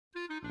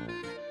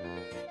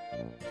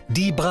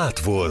Die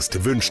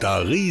Bratwurst wünscht a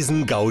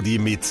Riesengaudi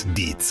mit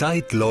Die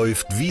Zeit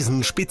läuft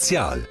Wiesn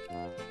Spezial.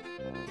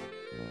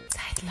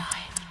 Zeit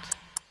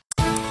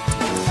läuft.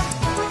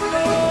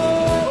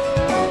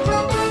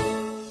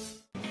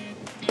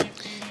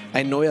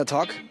 Ein neuer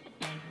Tag,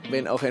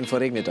 wenn auch ein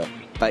verregneter.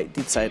 Bei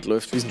Die Zeit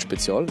läuft Wiesn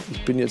Spezial.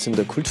 Ich bin jetzt in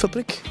der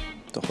Kultfabrik.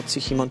 Da hat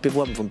sich jemand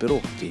beworben vom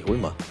Büro. Die holen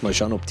wir. Mal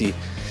schauen, ob die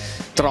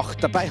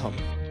Tracht dabei haben.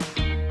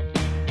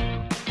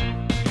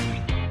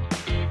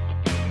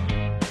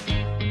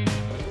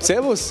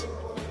 Servus.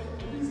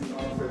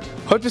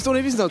 Heute bist du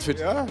ohne Wiesn-Outfit?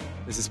 Ja.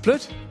 Das ist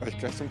blöd. Weil ich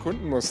gleich zum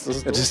Kunden muss. Das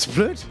ist, Ja, das ist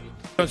blöd.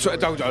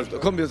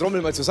 Komm, wir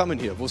trommeln mal zusammen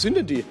hier. Wo sind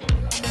denn die?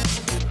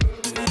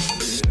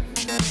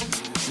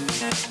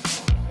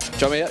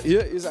 Schau mal her,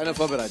 hier ist einer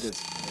vorbereitet.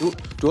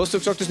 Du hast doch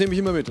gesagt, das nehme ich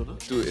immer mit, oder?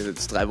 Du,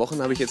 jetzt 3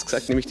 Wochen habe ich jetzt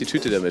gesagt, nehme ich die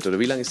Tüte damit. Oder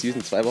wie lange ist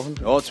Wiesn? 2 Wochen?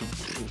 Ja,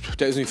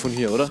 der ist nicht von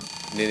hier, oder?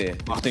 Nee.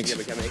 Macht nichts. Ich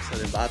habe extra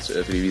den Bart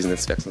für die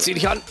Wiesn-Netzwerke. Zieh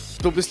dich an,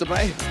 du bist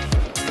dabei.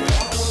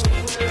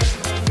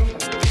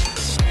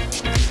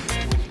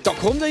 Da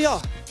kommt er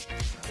ja.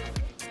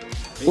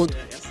 Und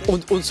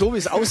so wie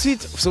es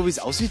aussieht,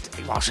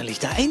 wahrscheinlich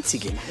der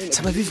Einzige.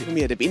 Sag mal, wie viel?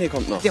 Mir, der Bene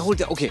kommt noch. Der holt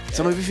der, okay.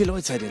 Sag mal, wie viele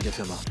Leute seid ihr in der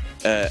Firma?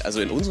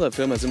 Also in unserer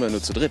Firma sind wir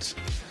nur zu dritt.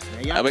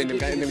 Aber in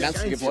dem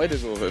ganzen Gebäude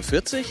so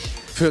 40?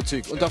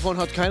 40. Und davon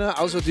hat keiner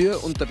außer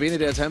dir und der Bene,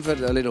 der jetzt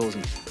heimfährt,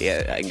 Lederhosen. Ja,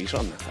 eigentlich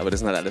schon. Aber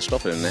das sind halt alles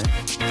Stoffeln, ne?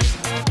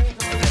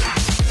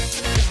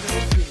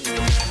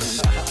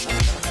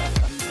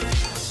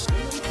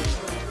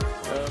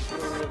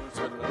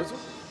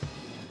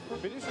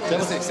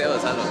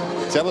 Servus, hallo.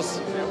 Servus.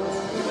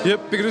 Hier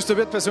begrüßt der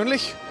Wirt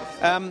persönlich.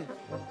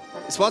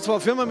 Es war zwar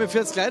eine Firma mit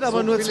 40 Leuten,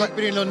 aber nur zwei.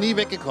 Bin ich noch nie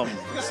weggekommen.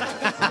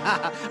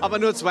 Aber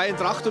nur 2 in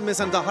Tracht und wir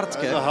sind da hart,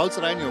 gell? Also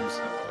haut's rein, Jungs.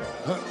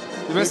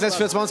 Du wirst jetzt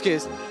für 20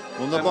 essen.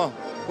 Wunderbar.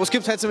 Was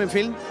gibt's heute zum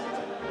Empfehlen?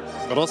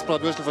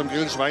 Rostbratwürstel vom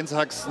Grill,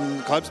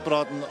 Schweinshaxen,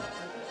 Kalbsbraten.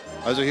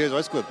 Also hier ist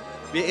alles gut.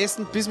 Wir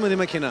essen, bis wir nicht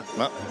mehr kennen.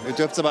 Na, ihr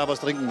dürft aber auch was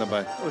trinken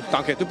dabei.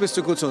 Danke, du bist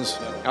so gut zu uns.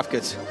 Auf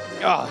geht's.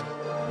 Ja.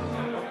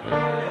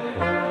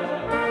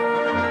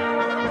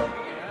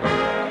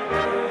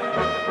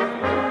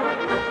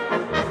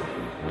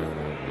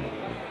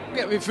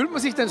 Ja, wie fühlt man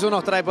sich denn so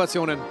nach 3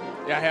 Portionen?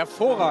 Ja,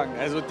 hervorragend.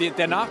 Also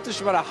der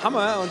Nachtisch war der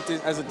Hammer und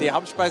die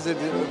Hauptspeise,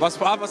 was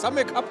haben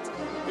wir gehabt?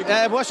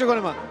 Weißt du gar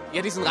nicht mehr.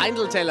 Ja, diesen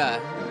Reindelteller.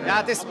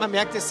 Ja, man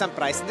merkt, das sind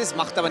Preise. Das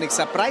macht aber nichts.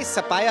 Ein Preis,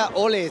 ein Bayer,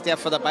 alle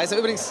dürfen dabei sein.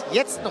 Übrigens,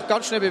 jetzt noch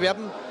ganz schnell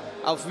bewerben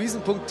auf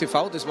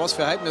Wiesn.TV. Das war's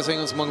für heute. Wir sehen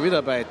uns morgen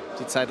wieder bei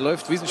Die Zeit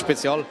läuft. Wiesn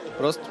Spezial.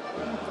 Prost.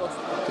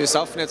 Wir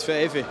saufen jetzt für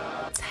Elfi.